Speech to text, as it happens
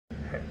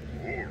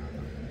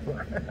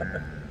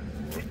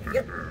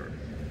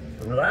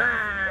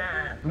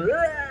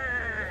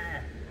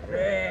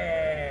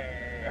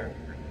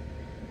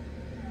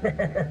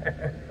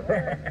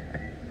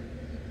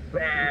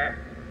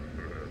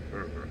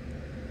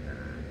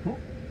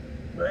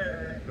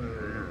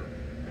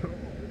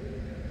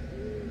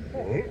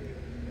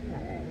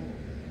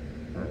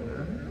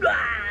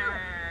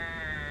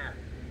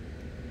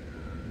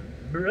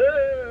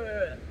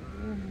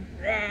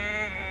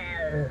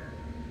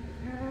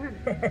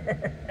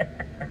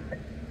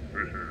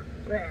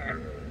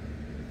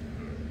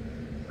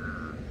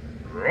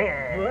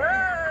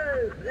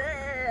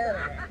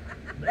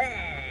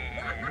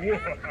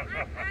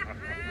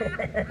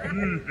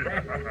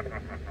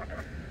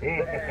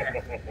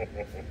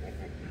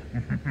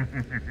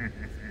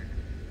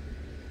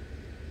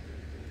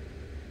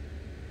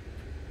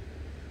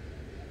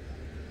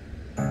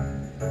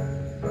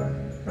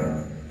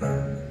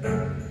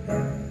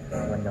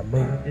When the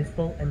moon is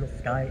full and the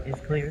sky is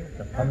clear,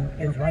 the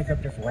pumpkins rise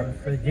up just once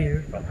a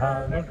year. From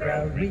hollow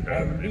ground we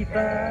can be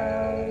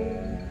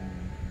found.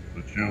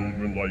 The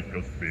children like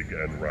us big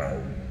and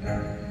round.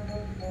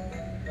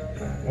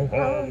 Oh,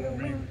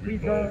 Halloween, we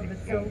love it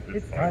so.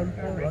 It's time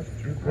for us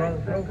to grow,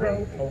 grow,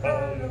 grow. Oh,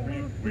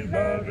 Halloween, we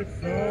love it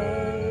so.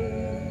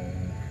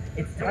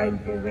 It's time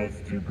for us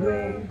to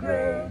grow,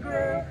 grow,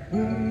 grow.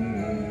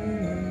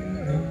 Ooh,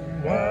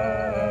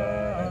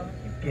 ah.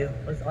 You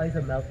give us eyes,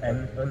 a mouth,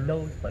 and a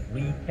nose, but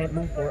we can't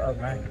move for a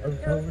lack of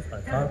toes.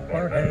 Atop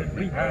our head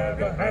we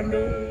have a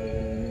handle.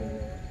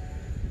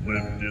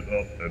 Lift it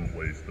up and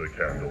place the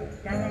candle.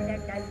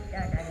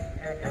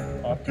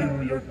 Off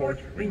to your porch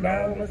we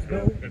now must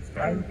go. It's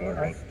time for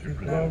us to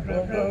glow,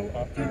 glow, glow.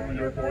 Off to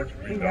your porch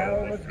we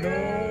now must go.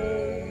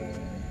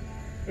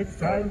 It's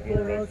time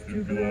for us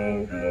to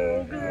glow,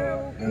 glow,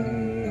 glow.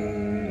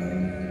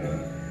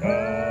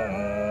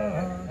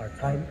 Our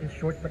time is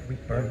short, but we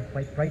burn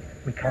quite bright.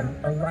 We come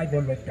alive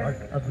in the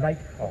dark of night.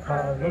 All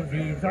Hallows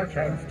Eve's our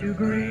chance to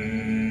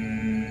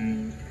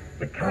greet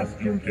the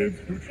costume kids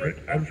who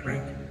trick and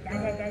treat.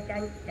 When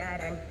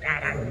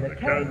the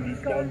candy's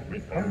gone, we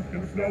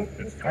pumpkins know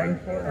it's time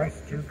for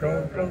us to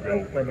go, go, go.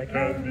 When the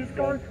candy's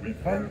gone, we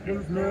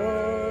pumpkins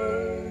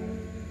know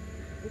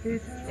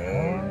it's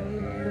time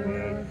for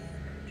us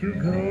to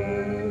go,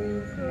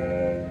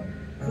 go, go.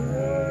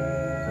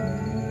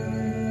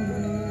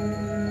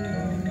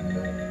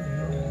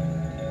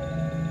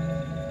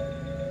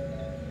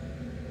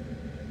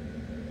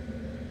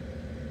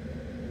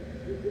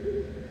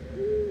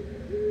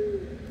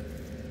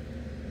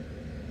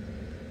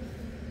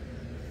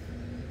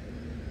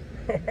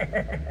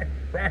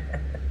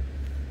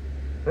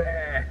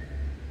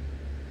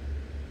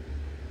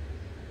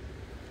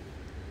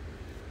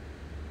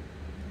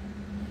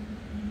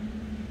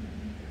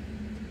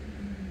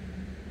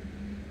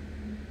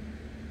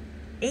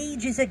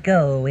 Ages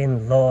ago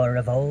in lore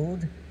of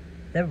old,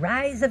 the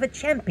rise of a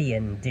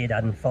champion did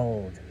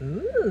unfold.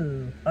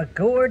 Ooh, a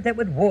gourd that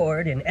would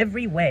ward in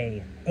every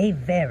way a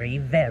very,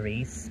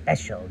 very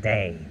special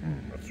day.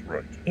 That's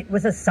right. It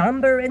was a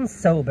somber and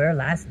sober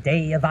last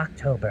day of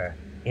October,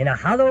 in a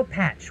hollow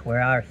patch where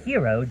our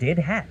hero did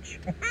hatch.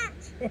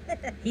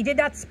 He did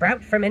not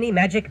sprout from any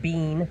magic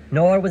bean,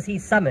 nor was he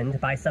summoned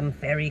by some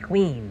fairy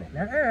queen.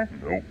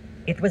 Nope.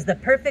 It was the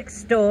perfect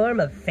storm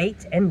of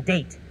fate and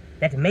date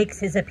that makes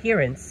his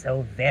appearance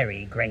so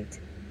very great.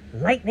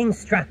 Lightning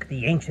struck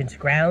the ancient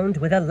ground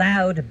with a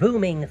loud,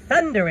 booming,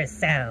 thunderous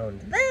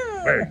sound.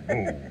 Bang,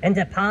 boom. And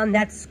upon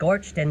that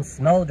scorched and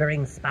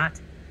smoldering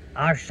spot,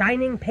 our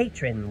shining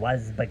patron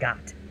was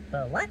begot.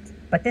 The what?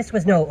 But this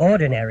was no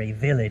ordinary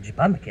village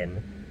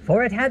bumpkin,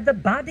 for it had the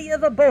body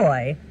of a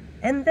boy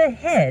and the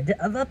head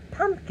of a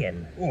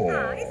pumpkin.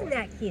 Oh, Isn't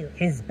that cute?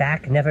 His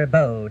back never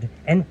bowed,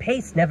 and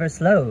pace never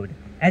slowed,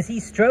 as he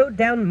strode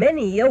down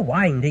many a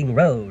winding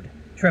road.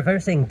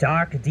 Traversing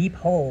dark, deep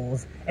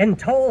holes and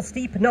tall,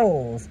 steep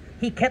knolls,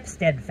 he kept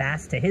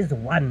steadfast to his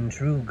one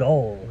true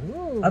goal.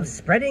 Ooh. Of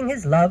spreading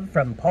his love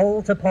from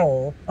pole to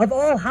pole, of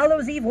all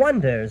Hallows Eve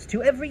wonders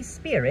to every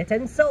spirit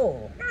and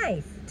soul.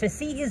 Nice. To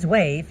see his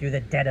way through the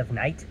dead of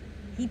night,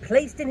 he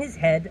placed in his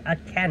head a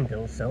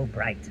candle so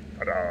bright.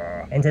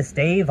 ta-da. And to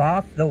stave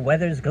off the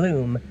weather's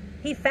gloom,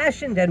 he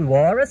fashioned and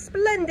wore a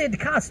splendid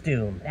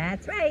costume.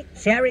 That's right.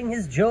 Sharing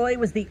his joy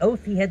was the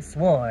oath he had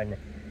sworn,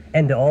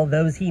 and all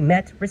those he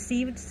met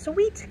received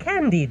sweet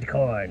candied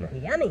corn.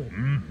 Yummy.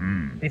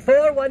 Mm-hmm.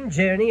 Before one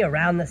journey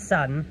around the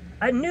sun,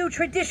 a new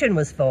tradition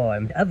was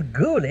formed of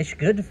ghoulish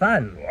good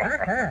fun.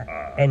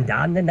 And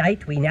on the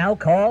night we now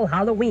call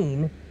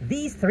Halloween,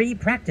 these three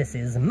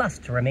practices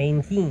must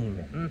remain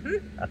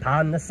keen.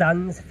 Upon the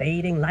sun's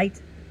fading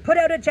light, put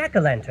out a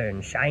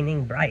jack-o'-lantern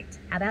shining bright.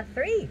 How about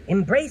 3?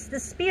 Embrace the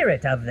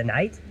spirit of the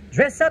night,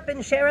 dress up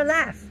and share a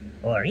laugh,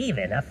 or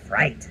even a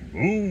fright.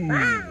 Ooh.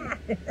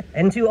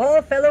 And to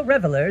all fellow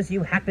revelers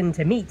you happen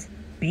to meet,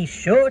 be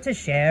sure to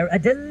share a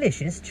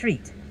delicious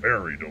treat.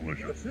 Very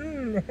delicious.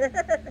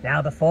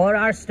 Now before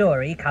our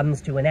story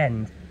comes to an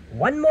end,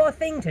 one more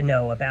thing to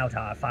know about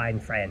our fine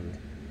friend.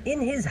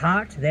 In his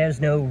heart there's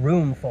no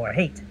room for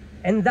hate,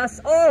 and thus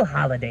all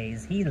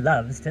holidays he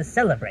loves to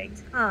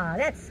celebrate. Aw,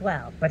 that's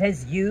swell. But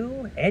as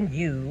you and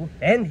you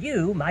and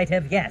you might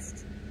have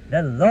guessed,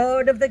 the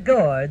Lord of the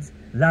Gourds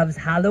loves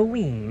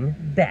Halloween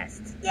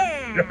best.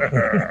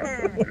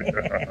 Yeah!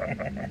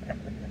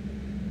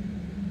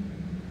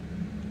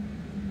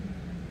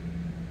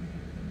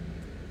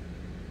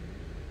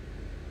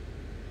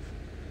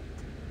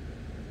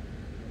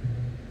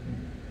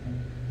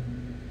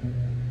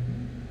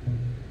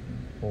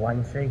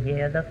 Once a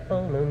year the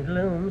full moon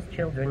glooms,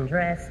 children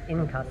dressed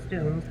in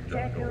costumes,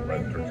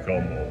 Jack-o'-lanterns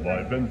come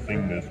alive and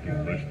sing this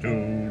ghoulish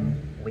tune.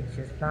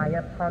 witches fly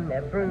upon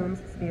their brooms,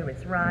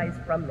 spirits rise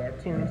from their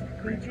tombs,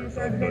 Creatures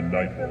of the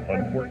night will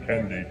hunt for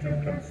candy to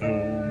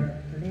consume.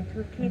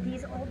 little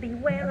kitties all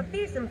beware of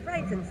fearsome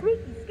frights and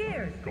sneaky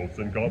scares. Ghosts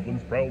and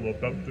goblins prowl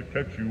about to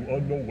catch you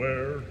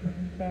unaware.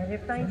 Better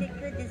find a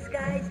good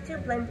disguise to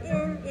blend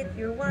in if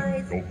you're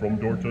wise. Go from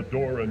door to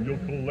door and you'll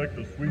collect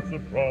a sweet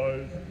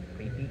surprise.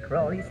 Creepy,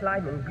 crawly,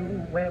 slime and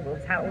goo,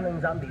 werewolves howl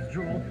and zombies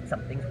drool.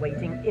 Something's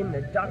waiting in the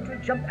dark to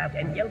jump out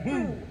and yell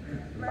boo.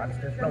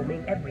 Monsters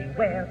roaming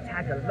everywhere,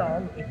 tag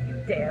along if you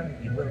dare.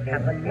 You will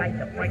have a night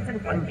of frights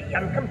and fun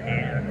beyond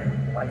compare.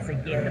 Once a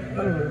year the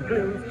full moon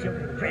glooms,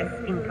 children dress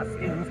in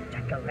costumes,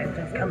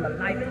 jack-o'-lanterns come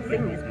alive and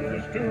sing this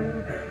ghoulish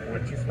tune.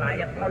 Witches fly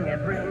upon their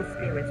brooms,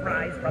 spirits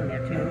rise from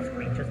their tombs,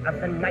 creatures of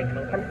the night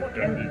will hunt for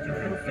candy to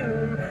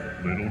consume.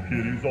 Little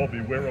kitties all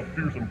beware of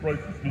fearsome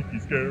frights and sneaky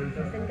scares.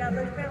 Ghosts and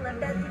goblins prowl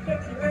about to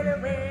catch you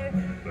unaware.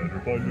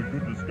 Better find a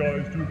good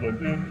disguise to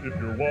blend in if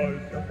you're wise.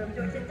 Go from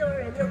door to door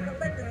and you'll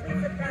collect a sweet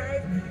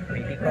surprise.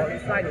 Creepy, crawly,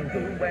 slime and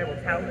goo,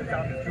 werewolves howl and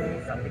zombies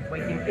drool. Something's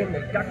waiting in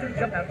the dark to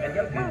jump out and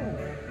yell boo.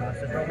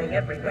 Monsters roaming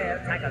everywhere,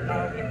 tag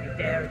along if you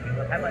dare. You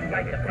will have a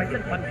night of frights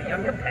and fun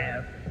beyond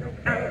compare.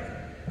 Look out,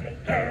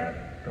 take care.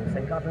 Ghosts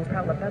and goblins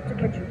prowl about to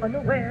catch you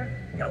unaware.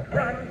 Don't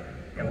run,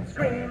 don't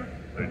scream,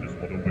 They just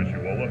want to wish you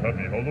all a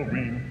happy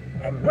Halloween.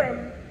 and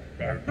when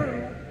they're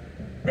through,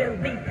 they'll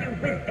leave you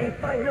with a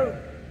final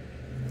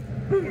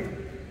boo.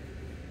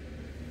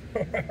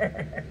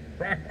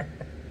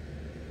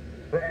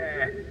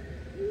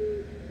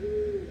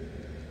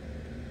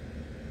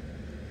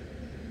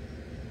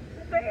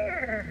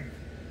 Bear.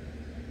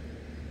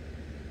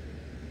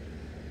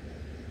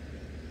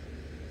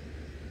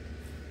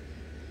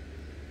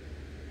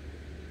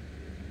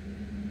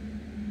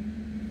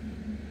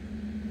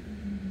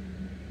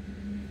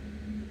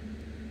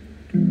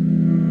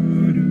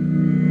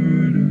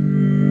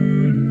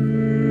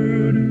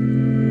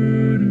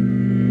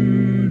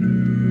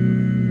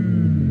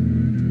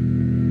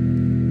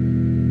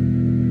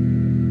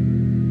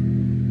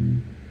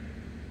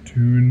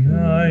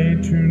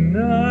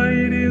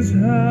 Tonight is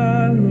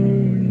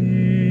Halloween,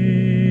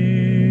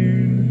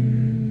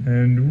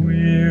 and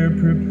we're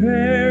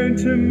prepared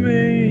to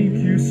make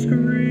you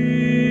scream.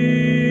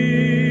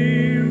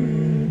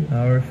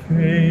 Our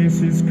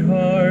faces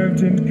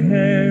carved and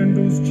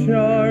candles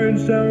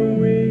charged, our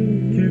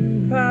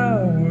wicked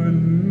power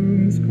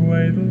looms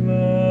quite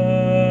large.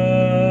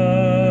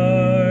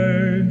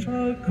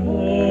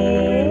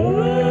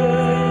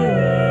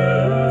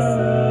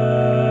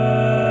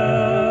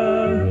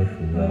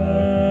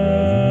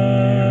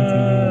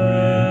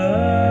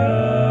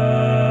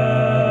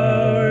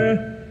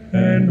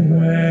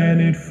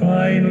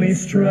 A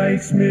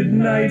strikes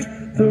midnight,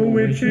 the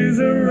witches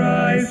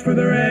arise for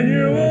their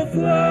annual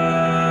flight.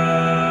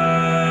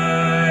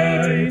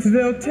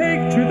 They'll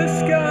take to the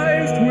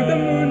skies toward the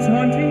moon's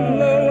haunting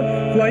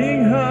glow,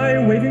 flying high,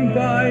 waving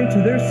by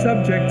to their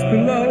subjects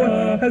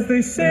below. As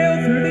they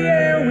sail through the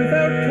air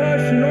without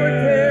caution or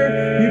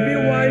care, you'd be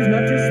wise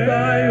not to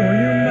spy or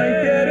you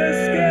might get a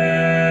scare.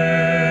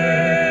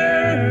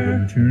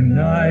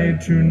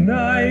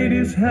 Tonight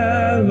is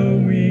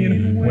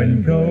Halloween,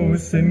 when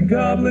ghosts and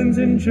goblins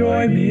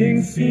enjoy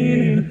being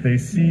seen. They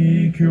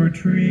seek your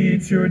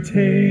treats, your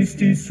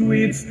tasty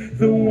sweets,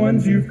 the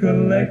ones you've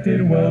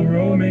collected while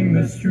roaming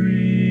the streets.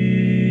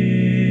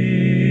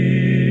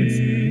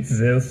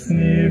 They'll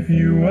sniff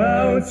you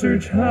out,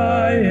 search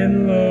high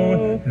and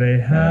low. They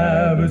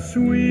have a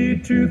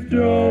sweet tooth,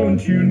 don't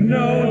you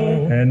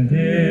know? And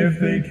if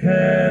they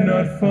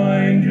cannot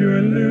find your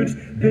loot,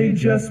 they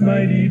just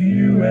might eat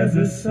you as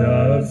a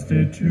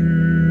substitute.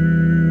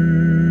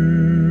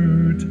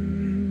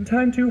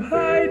 Time to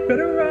hide,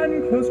 better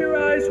run, close your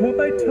eyes, hold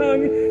thy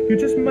tongue. You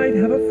just might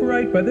have a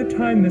fright by the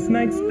time this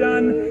night's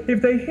done. If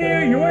they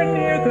hear you are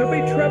near, there'll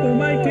be trouble,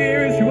 my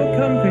dears. You will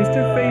come face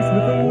to face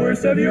with the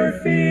worst of your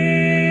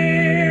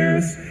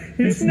fears.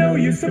 It's no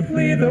use to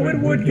plead, though it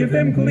would give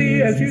them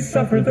glee, as you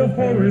suffer the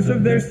horrors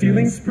of their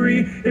stealing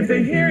spree. If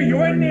they hear you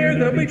are near,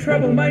 there'll be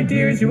trouble, my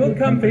dears. You will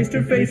come face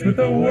to face with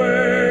the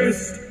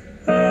worst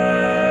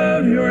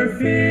of your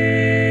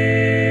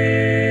fears.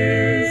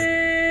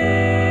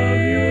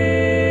 Of your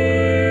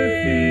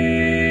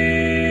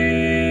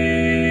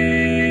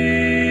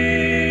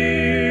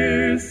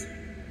fears.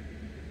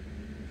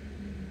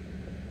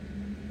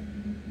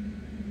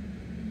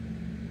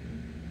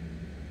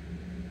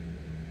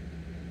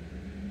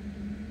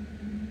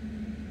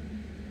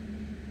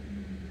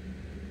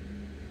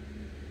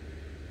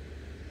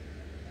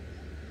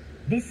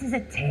 This is a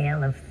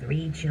tale of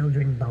 3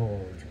 children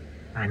bold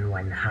on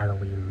one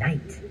Halloween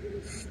night,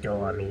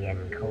 stormy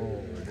and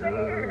cold.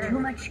 Too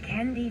much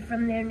candy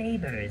from their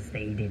neighbors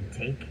they did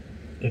take.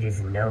 It is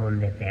known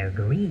that their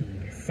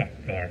greed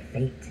set their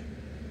fate.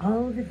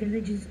 All the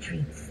village's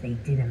treats they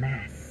did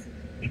amass,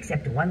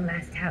 except one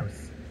last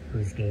house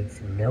whose gates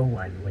no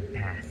one would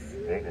pass.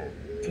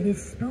 To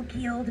this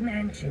spooky old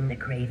mansion the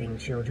craving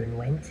children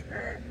went.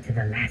 To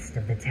the last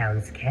of the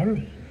town's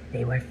candy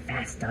they were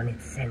fast on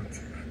its scent.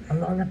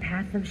 Along a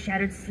path of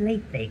shattered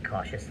slate they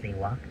cautiously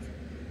walked,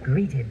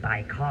 greeted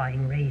by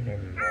cawing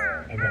ravens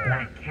and a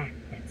black cat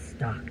that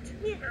stalked.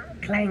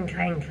 Clang,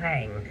 clang,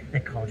 clang, the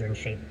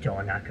cauldron-shaped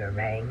door knocker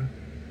rang.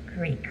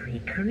 Creak,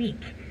 creak,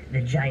 creak,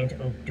 the giant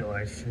oak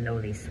doors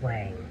slowly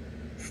swang.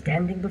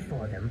 Standing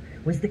before them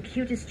was the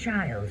cutest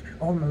child,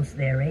 almost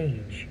their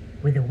age.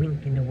 With a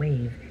wink and a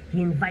wave,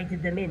 he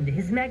invited them into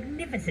his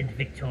magnificent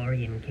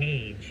Victorian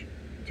cage.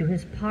 To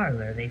his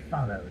parlor they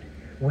followed,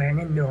 where an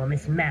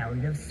enormous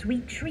mound of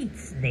sweet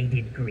treats they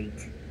did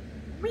greet.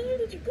 Where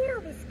did you get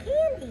all this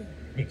candy?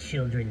 The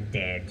children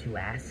dared to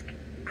ask.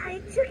 I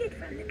took it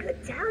from the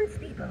good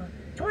townspeople.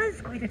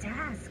 'Twas quite a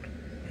task.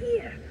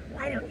 Here,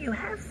 why don't you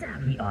have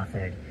some? He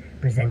offered,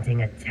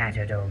 presenting a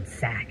tattered old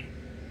sack.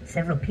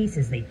 Several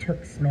pieces they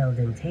took, smelled,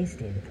 and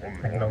tasted,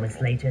 but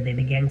moments later they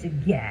began to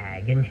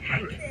gag and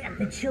hack.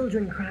 The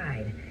children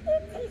cried,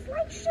 It tastes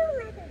like shoe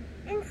leather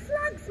and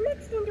slugs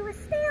mixed into a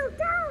stale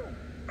dough.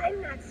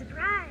 I'm not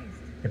surprised,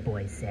 the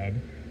boy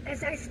said,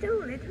 as I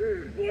stole it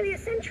nearly a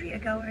century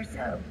ago or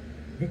so.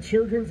 The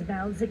children's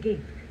mouths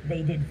agape,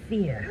 they did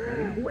fear.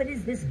 What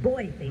is this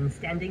boy thing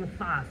standing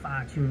far,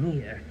 far too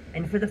near?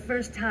 And for the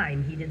first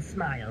time he did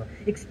smile,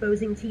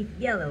 exposing teeth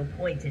yellow,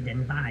 pointed,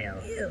 and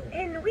vile.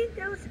 And with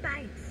those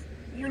bites,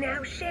 you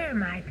now share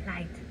my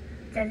plight,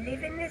 to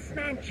live in this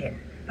mansion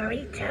for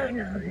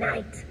eternal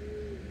night.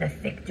 The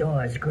thick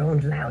doors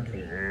groaned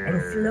loudly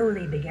and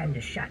slowly began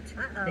to shut.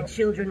 The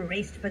children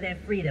raced for their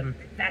freedom,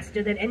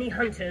 faster than any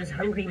hunter's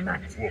hungry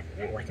mutt.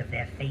 What of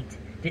their fate?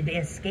 Did they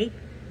escape?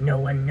 No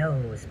one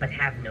knows, but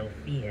have no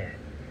fear.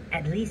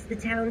 At least the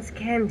town's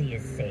candy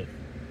is safe,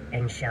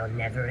 and shall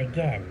never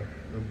again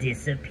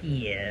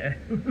disappear.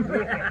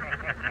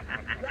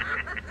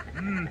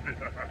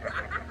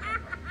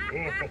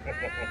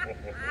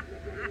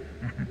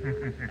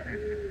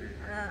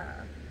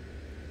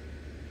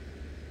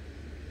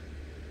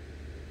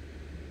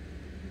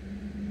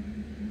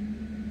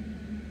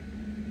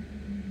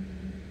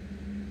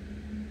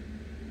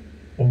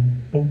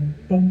 Bum bum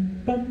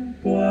bum bum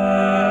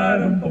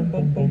bwadum bum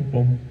bum bum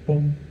bum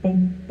bum bum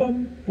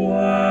bum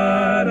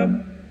bwadum.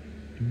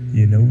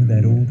 You know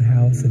that old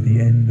house at the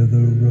end of the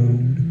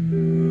road?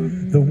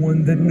 The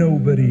one that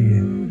nobody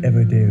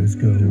ever dares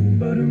go.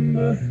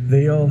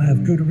 They all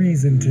have good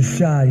reason to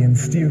shy and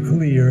steer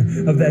clear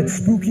of that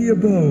spooky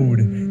abode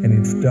and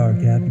its dark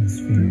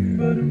atmosphere.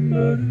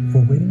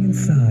 For waiting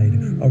inside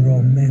are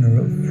all manner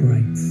of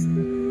frights,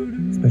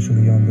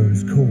 especially on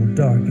those cold,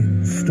 dark,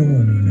 and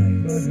stormy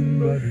nights.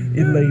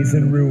 It lays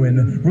in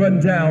ruin, run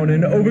down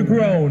and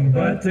overgrown,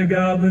 but to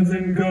goblins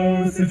and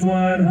ghosts it's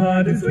one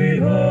haunted sweet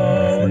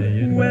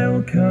home.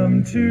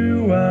 Welcome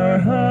to our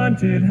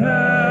haunted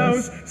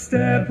house.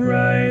 Step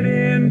right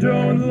in,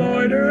 don't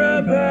loiter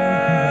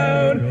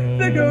about.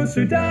 The ghosts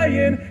are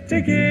dying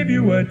to give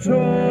you a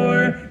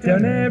tour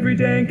down every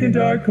dank and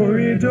dark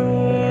corridor.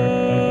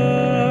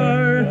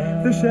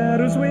 The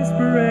shadows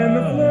whisper and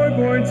the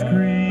floorboards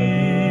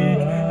creak,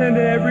 and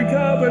every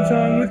cobweb's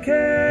hung with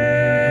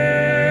care.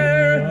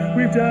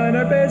 We've done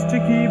our best to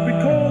keep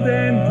it cold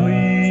and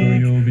bleak, so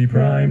you'll be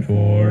primed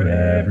for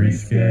every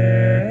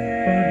scare.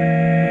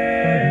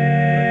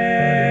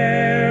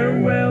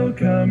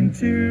 Welcome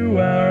to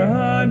our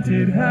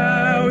haunted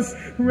house.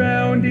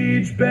 Round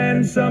each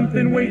bend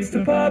something waits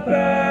to pop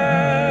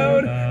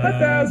out.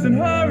 1,000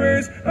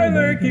 horrors are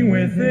lurking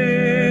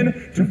within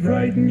to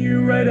frighten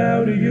you right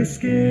out of your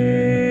skin.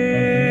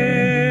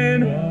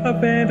 A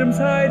phantom's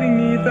hiding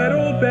neath that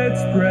old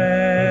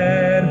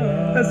bedspread.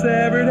 A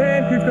severed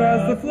hand creeps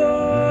across the floor.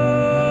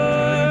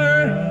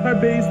 Our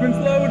basement's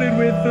loaded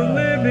with the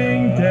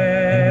living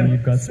dead.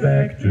 We've got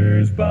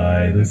specters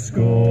by the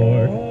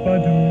score.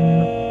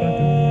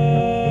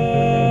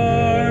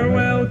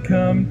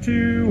 Welcome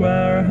to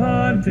our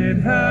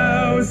haunted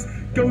house.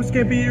 Ghosts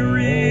can't be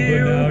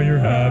real, but now you're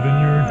having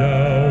your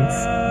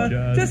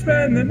doubts. Just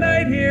spend the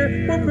night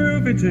here, we'll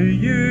prove it to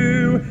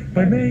you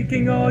by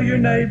making all your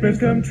nightmares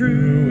come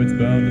true. It's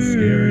bound to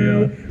scare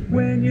you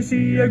when you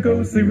see a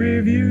ghostly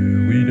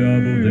review. We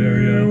double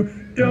dare you.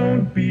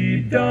 Don't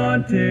be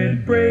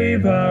daunted,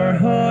 brave our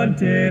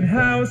haunted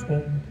house.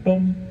 Bum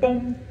bum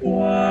bum,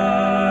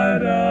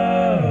 what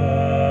up?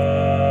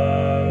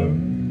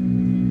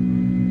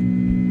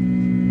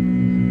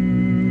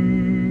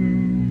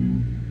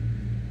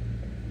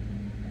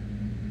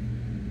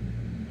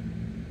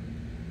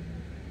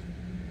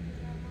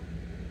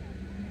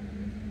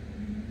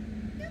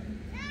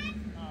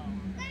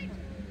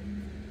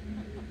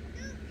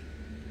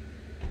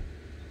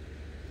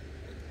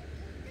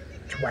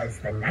 'Twas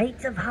the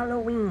night of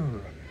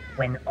Halloween,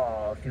 when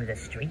all through the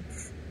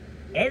streets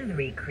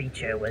every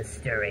creature was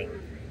stirring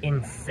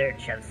in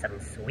search of some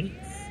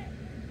sweets.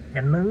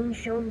 The moon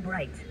shone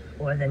bright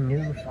o'er the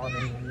new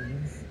fallen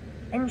leaves,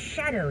 and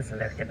shadows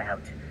lurked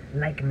about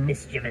like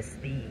mischievous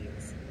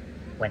thieves.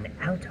 When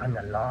out on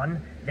the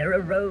lawn there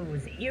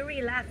arose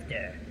eerie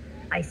laughter,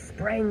 I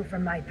sprang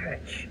from my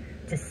perch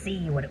to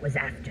see what it was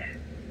after.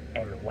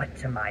 And what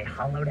to my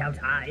hollowed-out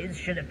eyes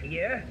should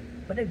appear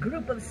but a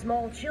group of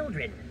small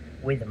children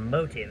with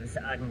motives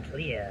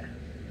unclear.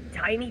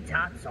 Tiny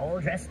tots all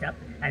dressed up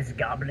as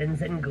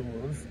goblins and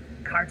ghouls,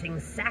 carting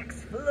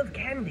sacks full of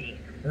candy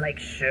like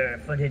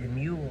sure-footed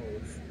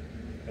mules.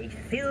 They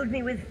filled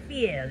me with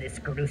fear, this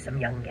gruesome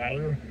young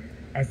gang,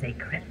 as they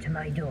crept to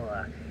my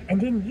door,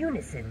 and in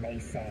unison they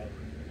sang,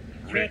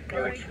 Trick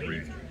or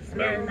treat,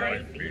 smell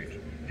my feet,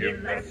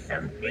 give us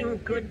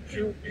something good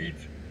to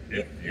eat.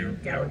 If you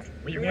don't,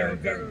 we will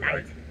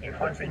delight in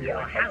haunting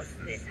your house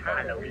this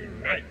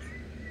Halloween night.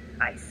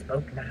 I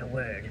spoke not a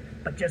word,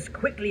 but just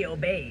quickly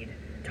obeyed,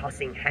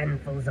 tossing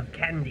handfuls of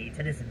candy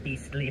to this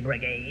beastly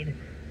brigade.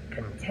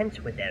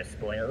 Content with their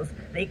spoils,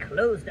 they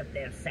closed up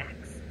their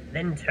sacks,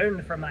 then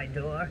turned from my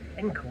door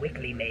and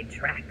quickly made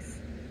tracks.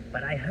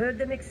 But I heard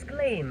them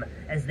exclaim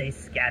as they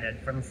scattered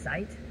from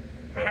sight,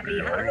 Happy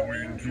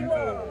Halloween to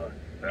all,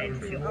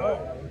 and to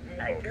all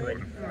a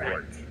good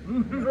fright.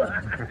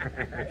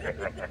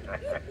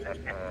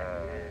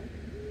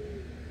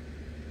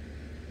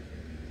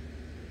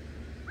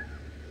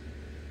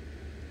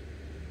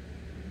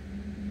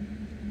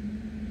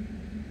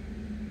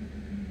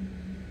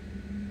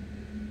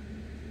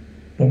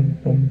 Bum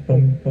bum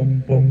bum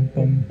bum bum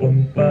bum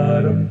bum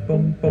ba-dum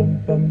bum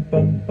bum bum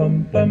bum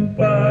bum bum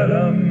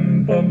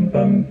ba-dum bum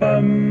bum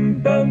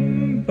bum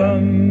bum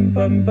bum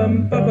bum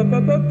bum ba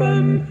ba ba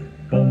bum.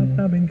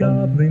 Hobnobbing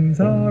goblins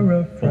are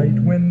a fright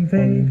when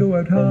they go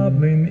out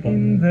hobbling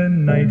in the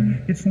night.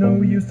 It's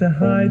no use to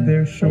hide,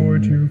 they're sure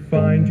to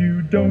find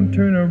you. Don't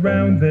turn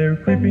around, they're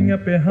creeping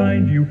up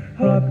behind you.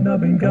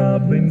 Hobnobbing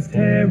goblins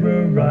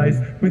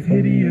terrorize with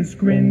hideous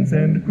grins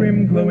and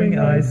grim glowing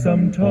eyes.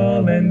 Some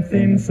tall and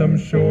thin, some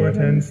short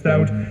and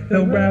stout.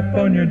 They'll rap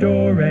on your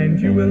door and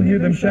you will hear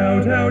them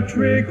shout out,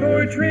 Trick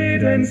or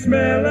treat and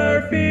smell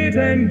our feet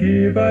and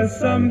give us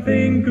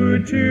something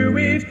good to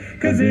eat.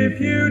 'Cause if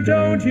you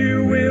don't,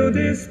 you will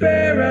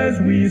despair as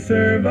we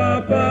serve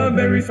up a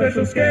very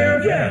special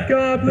scare. Yeah!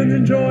 Goblins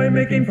enjoy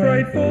making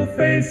frightful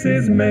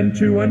faces meant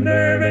to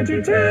unnerve and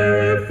to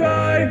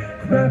terrify,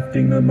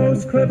 crafting the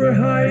most clever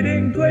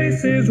hiding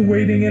places,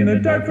 waiting in the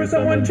dark for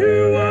someone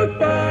to walk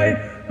by.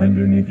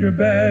 Underneath your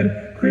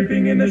bed,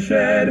 creeping in the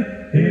shed,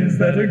 is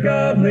that a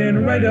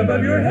goblin right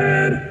above your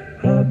head?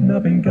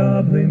 Hobnobbing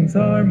goblins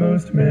are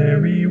most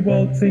merry,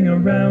 waltzing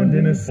around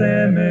in a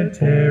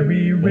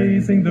cemetery,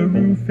 raising the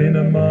roof in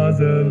a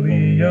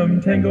mausoleum,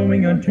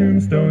 tangoing on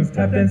tombstones,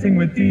 tap dancing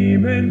with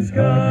demons.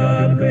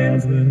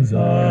 Goblins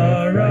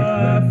are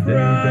a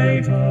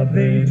fright,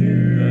 they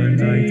do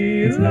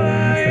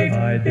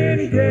delight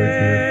in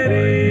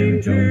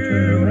getting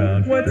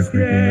to what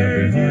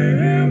scares you.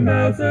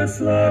 Mouths a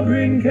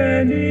slobbering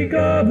candy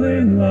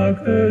goblin,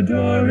 lock the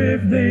door if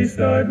they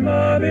start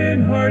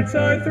mobbing. Hearts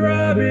are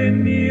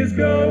throbbing, knees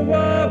go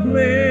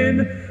wobbling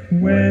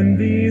when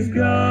these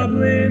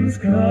goblins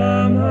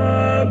come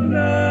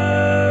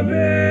hobnobbing.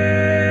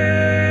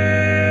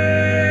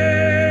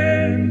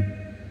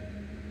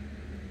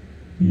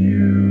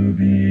 You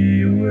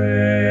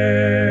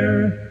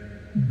beware,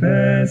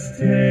 best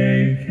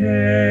take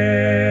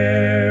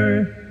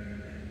care.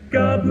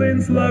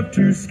 Goblins love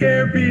to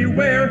scare,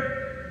 beware.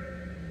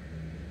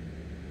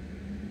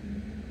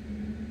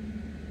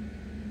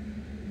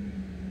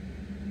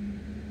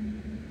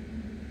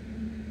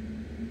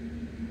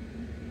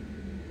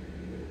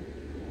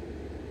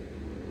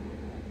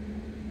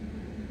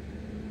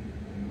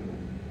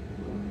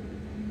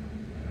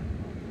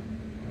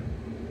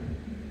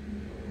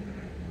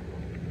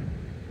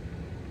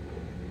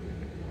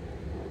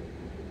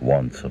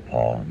 Once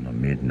upon a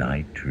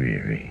midnight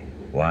dreary,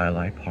 while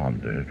I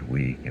pondered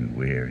weak and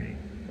weary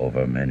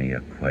over many a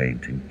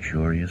quaint and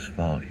curious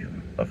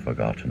volume of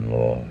forgotten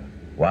lore,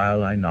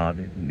 while I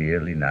nodded,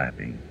 nearly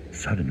napping,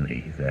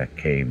 suddenly there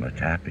came a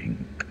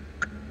tapping,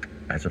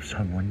 as of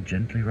someone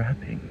gently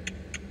rapping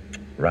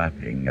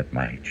at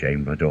my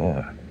chamber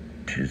door.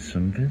 "'Tis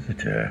some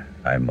visitor,"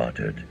 I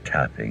muttered,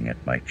 tapping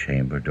at my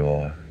chamber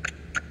door.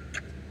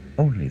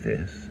 Only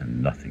this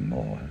and nothing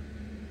more.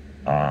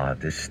 Ah,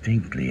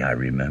 distinctly I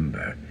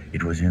remember,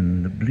 it was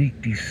in the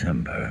bleak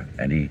December,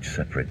 and each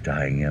separate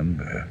dying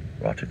ember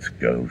wrought its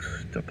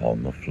ghost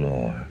upon the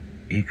floor.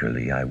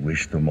 Eagerly I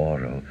wished the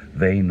morrow,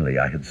 vainly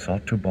I had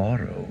sought to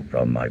borrow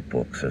from my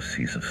books a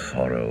cease of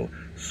sorrow,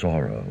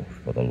 sorrow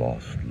for the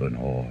lost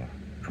Lenore,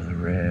 for the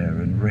rare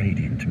and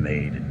radiant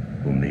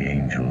maiden whom the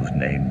angels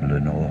named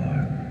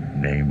Lenore,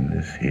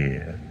 nameless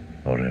here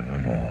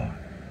forevermore.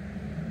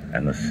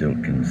 And the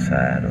silken,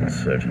 sad,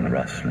 uncertain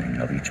rustling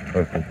of each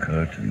purple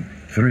curtain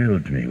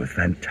thrilled me with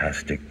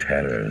fantastic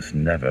terrors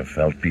never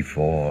felt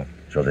before.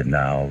 so that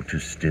now, to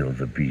still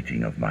the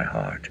beating of my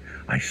heart,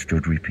 I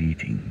stood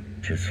repeating,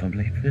 "'Tis some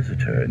late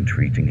visitor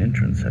entreating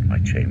entrance at my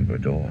chamber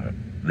door.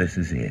 This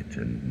is it,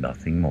 and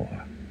nothing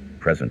more."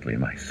 Presently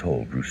my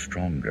soul grew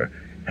stronger,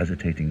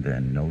 hesitating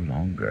then no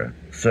longer.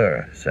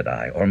 "Sir," said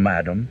I, "or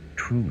madam,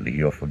 truly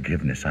your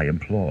forgiveness I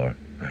implore.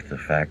 But the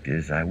fact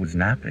is I was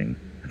napping,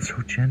 and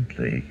so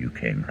gently you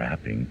came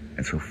rapping,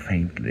 and so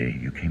faintly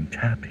you came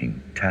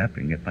tapping,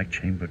 tapping at my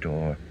chamber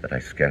door, that I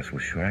scarce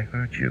was sure I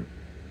heard you.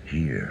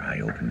 Here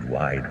I opened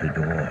wide the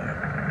door.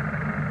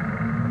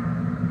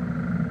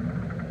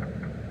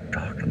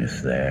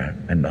 Darkness there,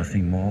 and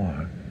nothing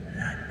more.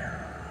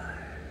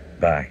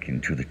 Back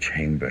into the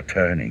chamber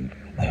turning,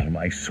 all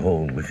my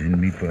soul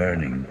within me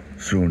burning.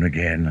 Soon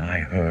again I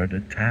heard a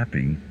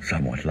tapping,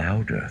 somewhat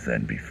louder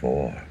than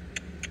before.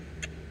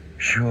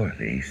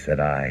 "Surely," said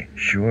I,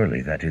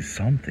 "surely that is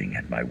something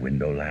at my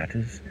window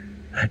lattice.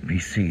 Let me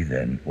see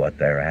then what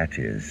thereat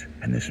is,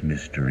 and this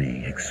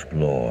mystery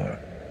explore.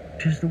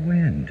 'Tis the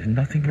wind, and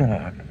nothing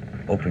more."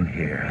 Open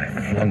here I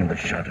flung the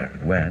shutter,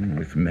 when,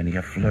 with many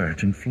a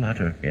flirt and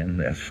flutter, in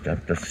there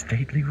stepped a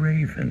stately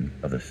raven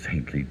of the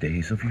saintly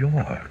days of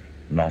yore.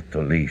 Not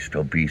the least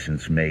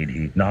obeisance made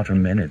he, not a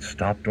minute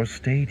stopped or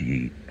stayed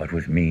he, but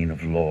with mien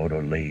of lord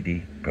or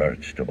lady,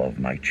 perched above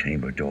my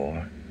chamber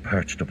door,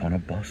 perched upon a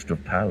bust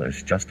of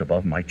Pallas just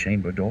above my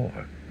chamber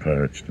door,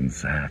 perched and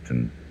sat,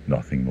 and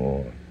nothing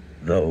more.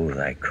 "Though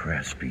thy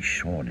crest be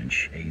shorn and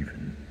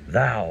shaven,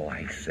 thou,"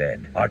 I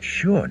said, "art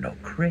sure no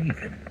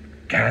craven,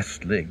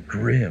 ghastly,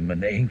 grim,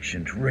 and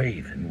ancient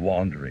raven,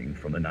 wandering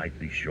from the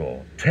nightly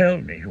shore. Tell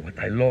me what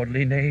thy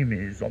lordly name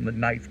is on the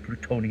night's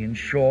Plutonian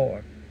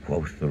shore."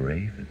 Quoth the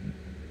raven,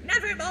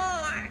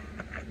 "Nevermore."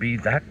 "Be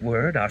that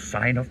word our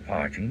sign of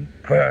parting?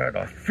 Bird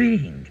or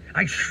fiend?"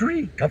 I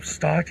shrieked,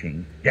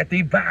 upstarting. "Get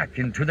thee back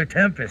into the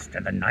tempest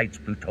and the night's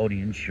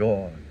Plutonian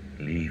shore.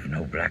 Leave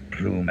no black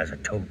plume as a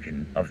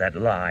token of that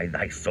lie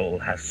thy soul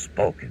hath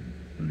spoken.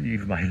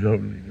 Leave my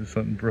loneliness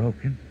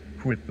unbroken.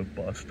 Quit the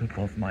bust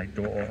above my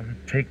door.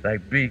 Take thy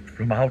beak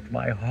from out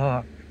my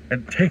heart,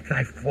 and take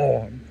thy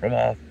form from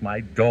off my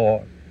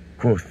door."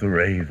 Quoth the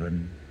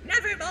raven,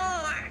 "Nevermore."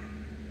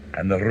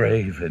 and the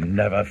raven,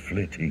 never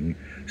flitting,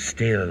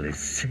 still is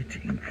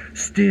sitting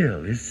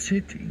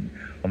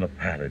on the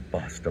pallid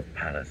bust of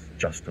Pallas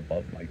just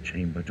above my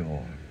chamber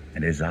door.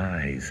 And his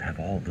eyes have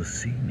all the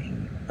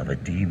seeming of a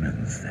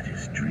demon's that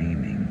is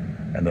dreaming,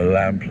 and the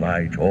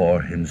lamplight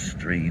o'er him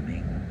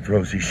streaming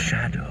throws his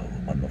shadow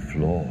on the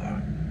floor,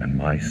 and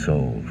my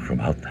soul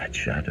from out that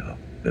shadow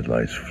that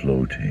lies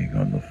floating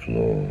on the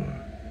floor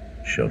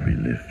shall be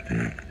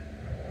lifted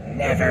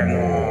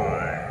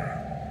Nevermore.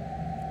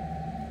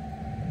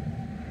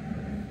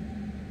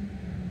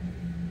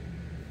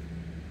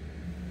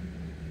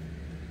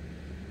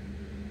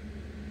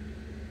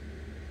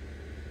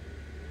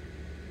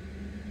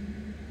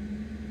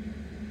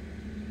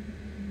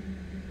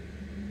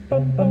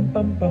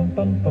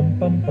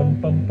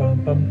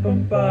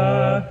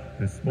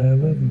 The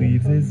smell of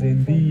leaves is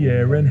in the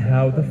air, and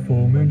how the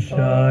full moon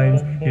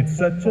shines. It's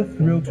such a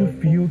thrill to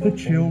feel the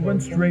chill run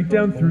straight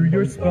down through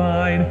your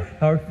spine.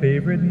 Our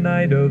favorite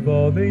night of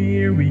all the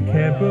year, we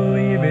can't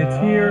believe it's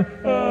here.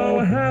 Oh,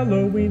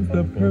 Halloween's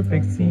the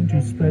perfect scene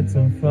to spread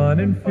some fun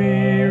and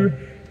fear.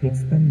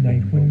 It's the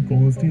night when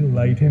ghouls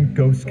delight and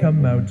ghosts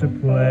come out to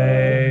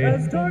play.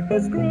 As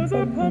darkness grows,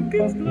 our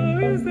pumpkin's glow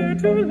is there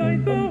to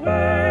light the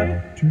way.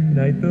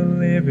 Tonight the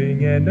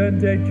living and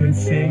undead can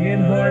sing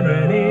in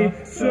harmony.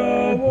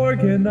 So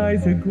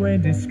organize a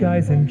grand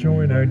disguise and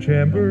join our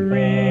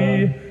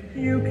jamboree.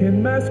 You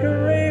can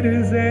masquerade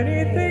as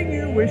anything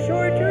you wish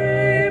or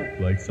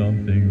dream. Like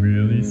something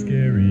really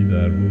scary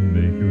that will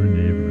make your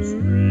neighbors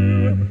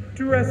scream.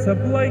 Dress up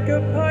like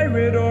a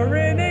pirate or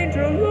an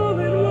angel all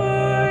in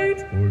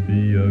white. Or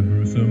be a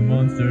gruesome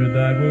monster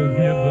that will give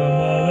them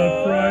all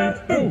a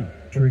fright. Boo!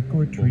 Trick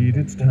or treat,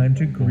 it's time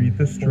to greet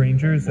the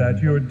strangers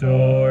at your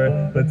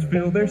door. Let's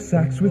fill their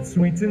sacks with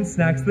sweets and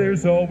snacks,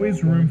 there's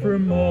always room for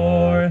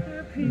more.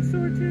 A piece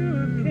or two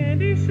of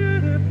candy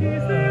should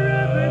appease their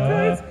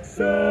appetites.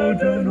 So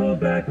don't hold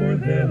back or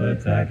they'll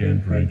attack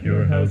and prank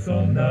your house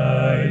all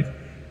night.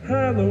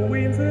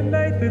 Halloween's a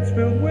night that's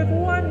filled with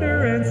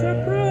wonder and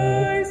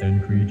surprise,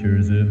 and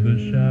creatures in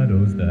the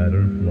shadows that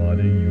are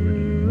plotting your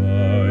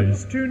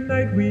demise.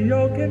 Tonight we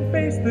all can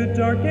face the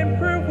dark and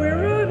prove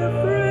we're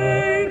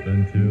unafraid,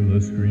 until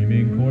a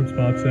screaming corpse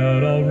pops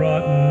out all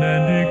rotten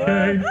and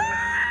decayed.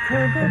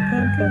 Carve the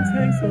pumpkins,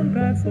 hang some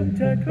bats, and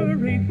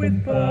decorate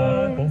with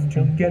bones.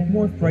 To get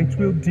more frights,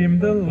 we'll dim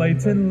the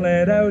lights and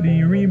let out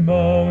eerie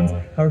moans.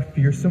 Our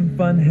fearsome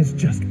fun has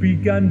just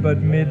begun, but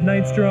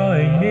midnight's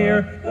drawing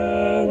near.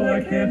 Oh,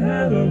 why can't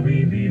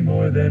Halloween be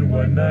more than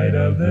one night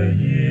of the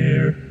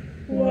year?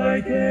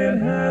 Why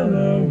can't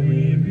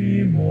Halloween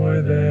be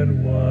more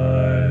than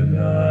one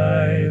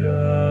night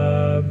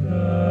of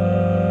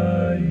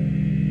the year?